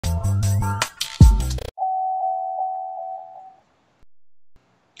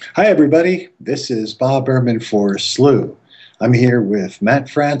Hi, everybody. This is Bob Berman for Slooh. I'm here with Matt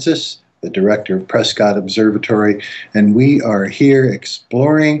Francis, the director of Prescott Observatory, and we are here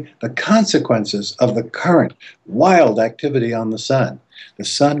exploring the consequences of the current wild activity on the sun. The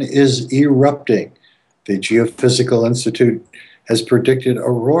sun is erupting. The Geophysical Institute has predicted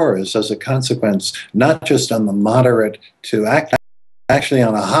auroras as a consequence, not just on the moderate to actually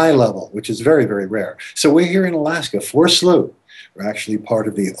on a high level, which is very, very rare. So we're here in Alaska for Slooh. We're actually part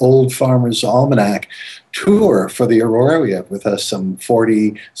of the Old Farmer's Almanac tour for the Aurora. We have with us some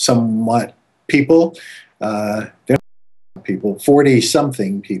 40 somewhat people,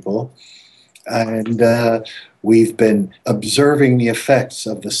 40-something people, and we've been observing the effects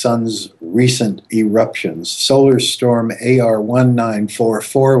of the sun's recent eruptions. Solar storm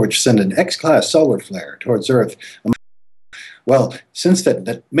AR1944, which sent an X-class solar flare towards Earth. Well, since then,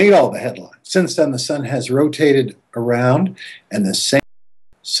 that made all the headlines. Since then, the sun has rotated around, and the same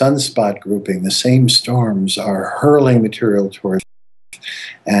sunspot grouping, the same storms are hurling material towards Earth.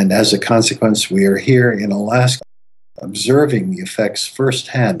 And as a consequence, we are here in Alaska observing the effects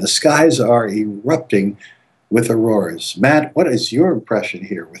firsthand. The skies are erupting with auroras. Matt, what is your impression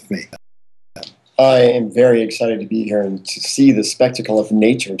here with me? I am very excited to be here and to see the spectacle of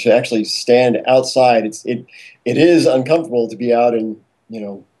nature, to actually stand outside. It is uncomfortable to be out in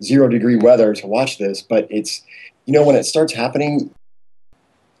 0-degree weather to watch this, but it's when it starts happening,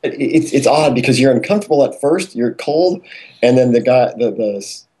 it's odd because you're uncomfortable at first, you're cold, and then the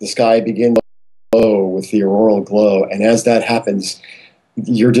sky begins to glow with the auroral glow, and as that happens,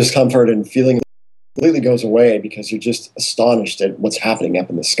 your discomfort and feeling completely goes away because you're just astonished at what's happening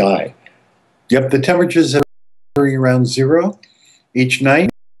up in the sky. Yep, the temperatures are around zero each night.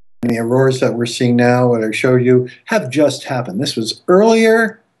 And the auroras that we're seeing now, what I showed you, have just happened. This was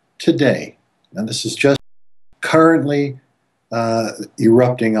earlier today, and this is just currently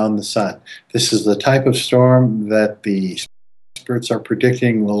erupting on the sun. This is the type of storm that the experts are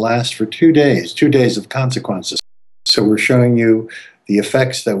predicting will last for 2 days of consequences. So we're showing you the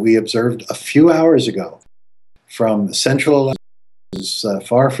effects that we observed a few hours ago from central Alaska,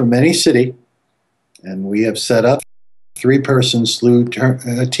 far from any city. And we have set up a 3-person Slooh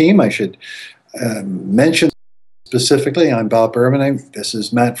team. I should mention specifically, I'm Bob Berman. This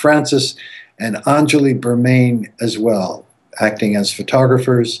is Matt Francis and Anjali Berman as well, acting as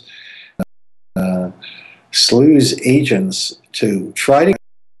photographers, Slooh's agents to try to,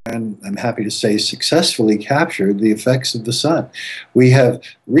 and I'm happy to say successfully captured the effects of the sun. We have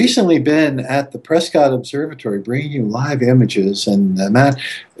recently been at the Prescott Observatory bringing you live images. And Matt,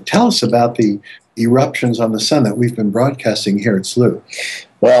 tell us about the eruptions on the sun that we've been broadcasting here at Slooh.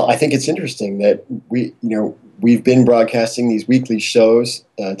 Well, I think it's interesting that we've been broadcasting these weekly shows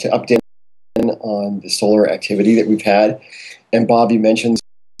to update on the solar activity that we've had. And Bob, you mentioned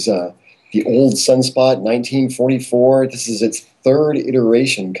the old sunspot, 1944. This is its 3rd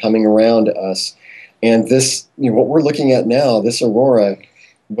iteration coming around us. And this, what we're looking at now, this aurora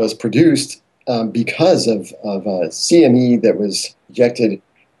was produced because of CME that was ejected,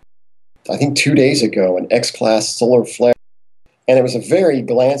 I think 2 days ago, an X-class solar flare. And it was a very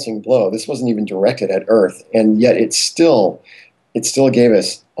glancing blow. This wasn't even directed at Earth. And yet it still gave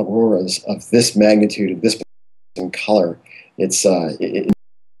us auroras of this magnitude, of this color. It's an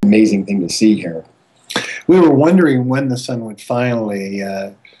amazing thing to see here. We were wondering when the sun would finally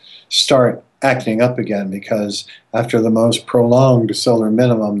start acting up again, because after the most prolonged solar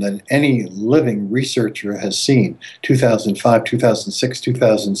minimum that any living researcher has seen, 2005, 2006,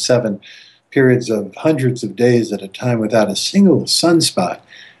 2007, periods of hundreds of days at a time without a single sunspot,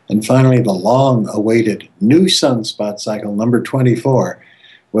 and finally the long-awaited new sunspot cycle, number 24,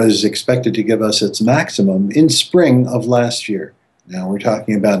 was expected to give us its maximum in spring of last year. Now we're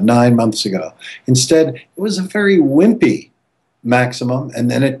talking about 9 months ago. Instead, it was a very wimpy maximum, and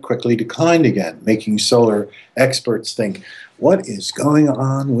then it quickly declined again, making solar experts think, what is going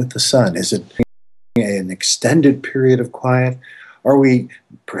on with the sun? Is it an extended period of quiet? Are we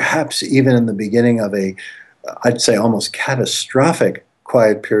perhaps even in the beginning of I'd say almost catastrophic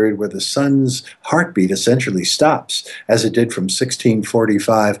quiet period where the sun's heartbeat essentially stops, as it did from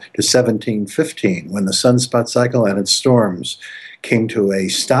 1645 to 1715, when the sunspot cycle and its storms came to a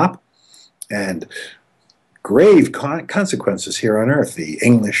stop, and grave consequences here on Earth. The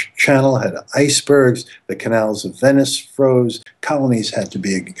English Channel had icebergs, the canals of Venice froze, colonies had to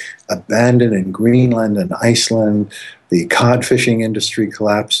be abandoned in Greenland and Iceland, the cod fishing industry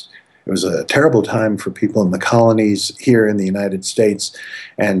collapsed. It was a terrible time for people in the colonies here in the United States,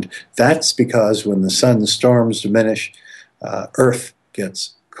 and that's because when the sun's storms diminish, Earth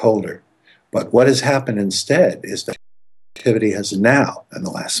gets colder. But what has happened instead is that activity has now, in the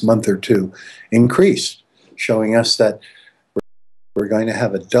last month or two, increased, showing us that we're going to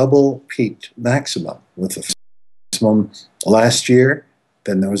have a double peaked maximum with the maximum last year.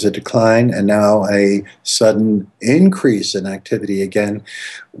 Then there was a decline, and now a sudden increase in activity again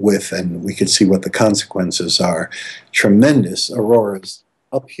and we can see what the consequences are, tremendous auroras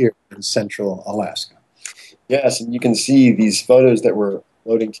up here in central Alaska. Yes, and you can see these photos that we're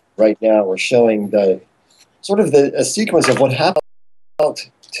loading right now. We're showing a sequence of what happened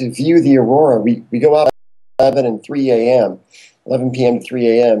to view the aurora. We go out at 11 and 3 a.m., 11 p.m. to 3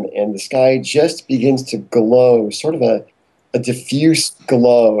 a.m., and the sky just begins to glow, sort of a diffuse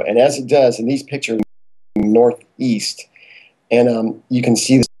glow. And as it does in these pictures, northeast, and you can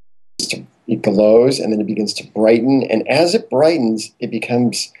see this, it glows and then it begins to brighten. And as it brightens, it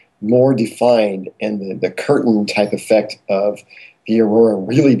becomes more defined, and the curtain type effect of the aurora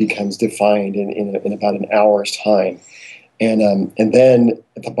really becomes defined in about an hour's time. And then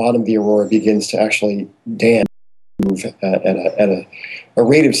at the bottom, the aurora begins to actually dance, move at a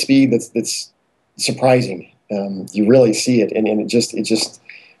rate of speed that's surprising. You really see it, and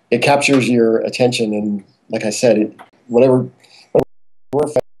it captures your attention. And like I said, whatever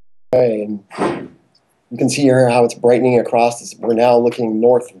way, and you can see here how it's brightening across. We're now looking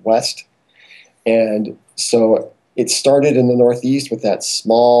northwest, and so it started in the northeast with that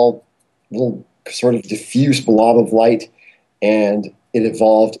small, little sort of diffuse blob of light, and it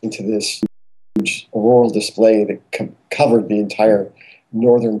evolved into this huge auroral display that covered the entire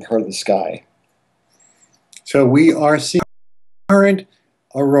northern part of the sky. So we are seeing current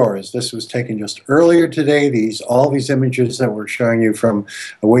auroras. This was taken just earlier today. All these images that we're showing you from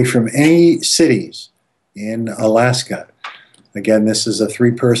away from any cities in Alaska. Again, this is a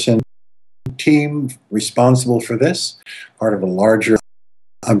 3-person team responsible for this, part of a larger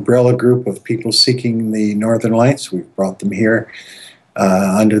umbrella group of people seeking the Northern Lights. We've brought them here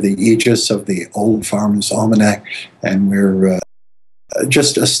under the aegis of the Old Farmer's Almanac, and we're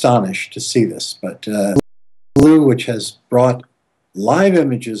just astonished to see this. But Slooh, which has brought live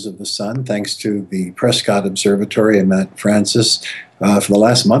images of the sun, thanks to the Prescott Observatory and Matt Francis. For the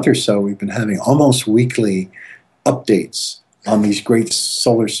last month or so, we've been having almost weekly updates on these great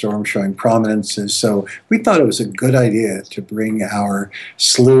solar storms showing prominences. So we thought it was a good idea to bring our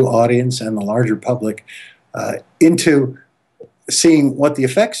Slooh audience and the larger public into seeing what the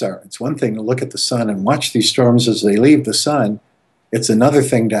effects are. It's one thing to look at the sun and watch these storms as they leave the sun. It's another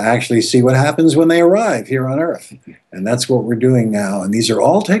thing to actually see what happens when they arrive here on Earth. And that's what we're doing now. And these are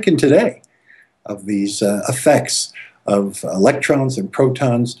all taken today, of these effects of electrons and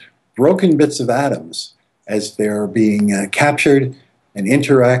protons, broken bits of atoms, as they're being captured and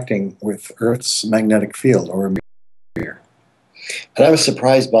interacting with Earth's magnetic field or mirror. And I was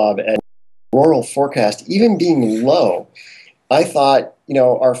surprised, Bob, at the auroral forecast even being low. I thought,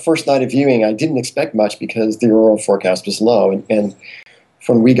 our first night of viewing, I didn't expect much because the auroral forecast was low. And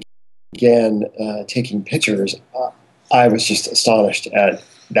when we began taking pictures, I was just astonished at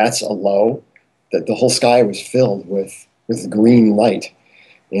that's a low, that the whole sky was filled with green light.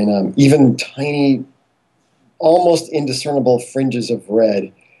 And even tiny, almost indiscernible fringes of red.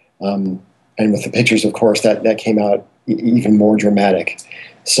 And with the pictures, of course, that came out even more dramatic.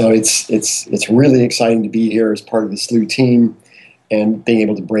 So it's really exciting to be here as part of the Slooh team, and being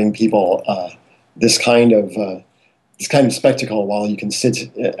able to bring people this kind of spectacle while you can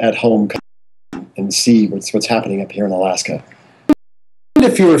sit at home and see what's happening up here in Alaska. And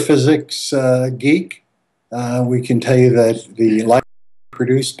if you're a physics geek, we can tell you that the light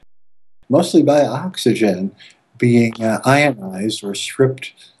produced mostly by oxygen being ionized or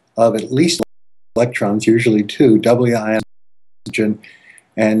stripped of at least electrons, usually 2, doubly ionized oxygen.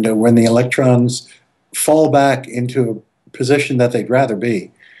 And when the electrons fall back into a position that they'd rather be,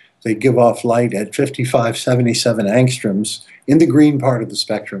 they give off light at 5577 angstroms in the green part of the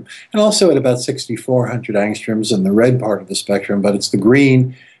spectrum, and also at about 6400 angstroms in the red part of the spectrum. But it's the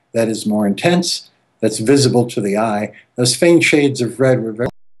green that is more intense, that's visible to the eye. Those faint shades of red were very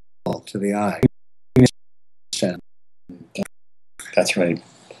visible to the eye. That's right.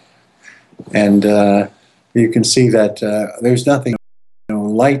 And you can see that there's nothing,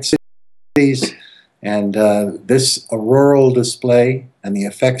 light cities. And this auroral display and the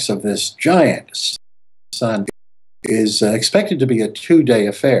effects of this giant sun is expected to be a 2-day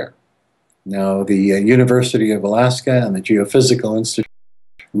affair. Now, the University of Alaska and the Geophysical Institute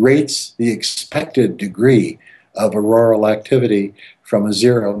rates the expected degree of auroral activity from a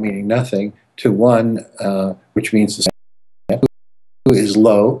 0, meaning nothing, to 1, which means the 2 is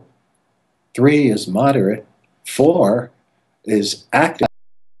low, 3 is moderate, 4 is active,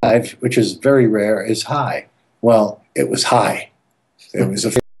 5, which is very rare, is high. Well, it was high. It was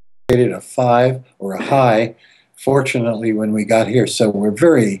a 5 or a high, fortunately, when we got here. So we're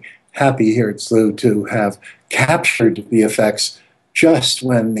very happy here at Slooh to have captured the effects just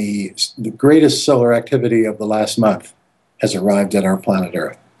when the greatest solar activity of the last month has arrived at our planet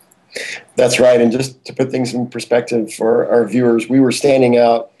Earth. That's right. And just to put things in perspective for our viewers, we were standing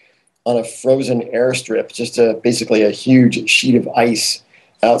out on a frozen airstrip, just basically a huge sheet of ice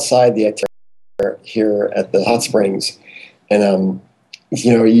outside the activity here at the hot springs. And,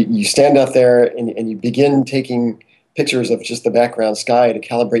 you stand out there and you begin taking pictures of just the background sky to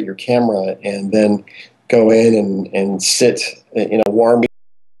calibrate your camera, and then go in and sit in a warm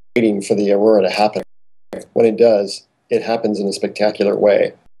waiting for the aurora to happen. When it does, it happens in a spectacular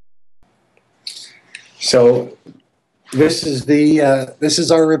way. So this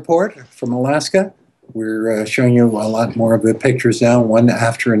is our report from Alaska. We're showing you a lot more of the pictures now, one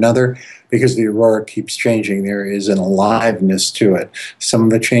after another, because the aurora keeps changing. There is an aliveness to it. Some of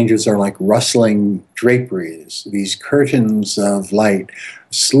the changes are like rustling draperies. These curtains of light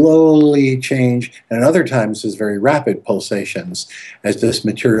slowly change, and at other times there's very rapid pulsations as this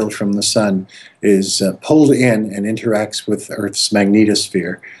material from the sun is pulled in and interacts with Earth's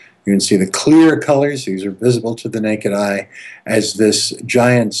magnetosphere. You can see the clear colors. These are visible to the naked eye as this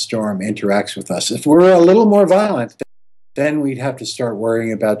giant storm interacts with us. If we're a little more violent, then we'd have to start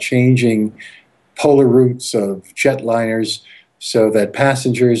worrying about changing polar routes of jetliners so that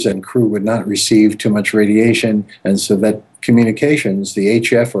passengers and crew would not receive too much radiation, and so that communications, the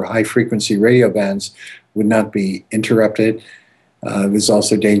HF or high-frequency radio bands, would not be interrupted. There's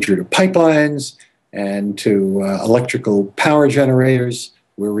also danger to pipelines and to electrical power generators.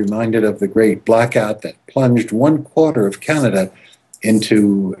 We're reminded of the great blackout that plunged 1/4 of Canada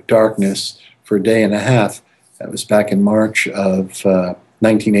into darkness for a day and a half. That was back in March of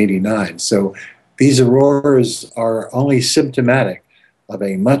 1989. So these auroras are only symptomatic of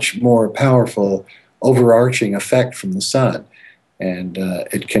a much more powerful overarching effect from the sun. And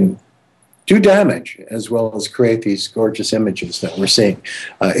it can do damage as well as create these gorgeous images that we're seeing.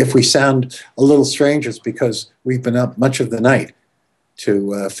 If we sound a little strange, it's because we've been up much of the night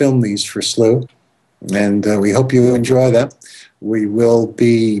to film these for Slooh, and we hope you enjoy them. We will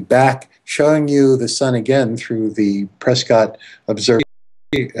be back showing you the sun again through the Prescott Observatory.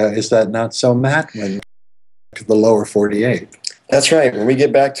 Is that not so, Matt? When to the lower 48. That's right. When we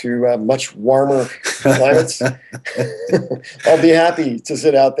get back to much warmer climates, I'll be happy to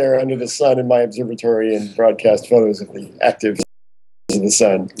sit out there under the sun in my observatory and broadcast photos of the active of the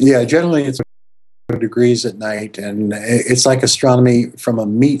sun. Yeah, generally it's degrees at night, and it's like astronomy from a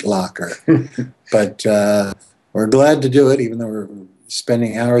meat locker. But we're glad to do it, even though we're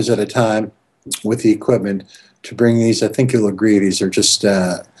spending hours at a time with the equipment to bring these. I think you'll agree, these are just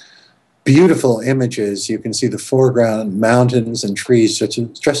beautiful images. You can see the foreground, mountains and trees,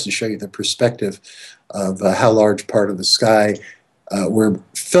 just to show you the perspective of how large part of the sky we're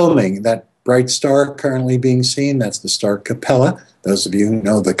filming. That bright star currently being seen, that's the star Capella. Those of you who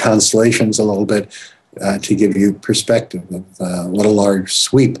know the constellations a little bit, to give you perspective of what a large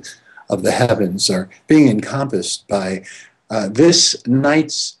sweep of the heavens are being encompassed by this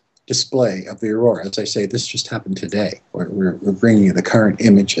night's display of the aurora. As I say, this just happened today. We're bringing you the current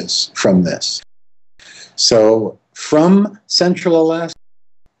images from this. So from Central Alaska,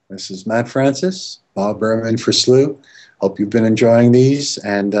 this is Matt Francis, Bob Berman for Slooh. Hope you've been enjoying these,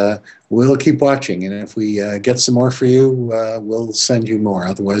 and we'll keep watching. And if we get some more for you, we'll send you more.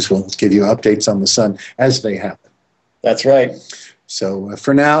 Otherwise, we'll give you updates on the sun as they happen. That's right. So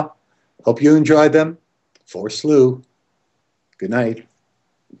for now, hope you enjoyed them. For Slooh, good night.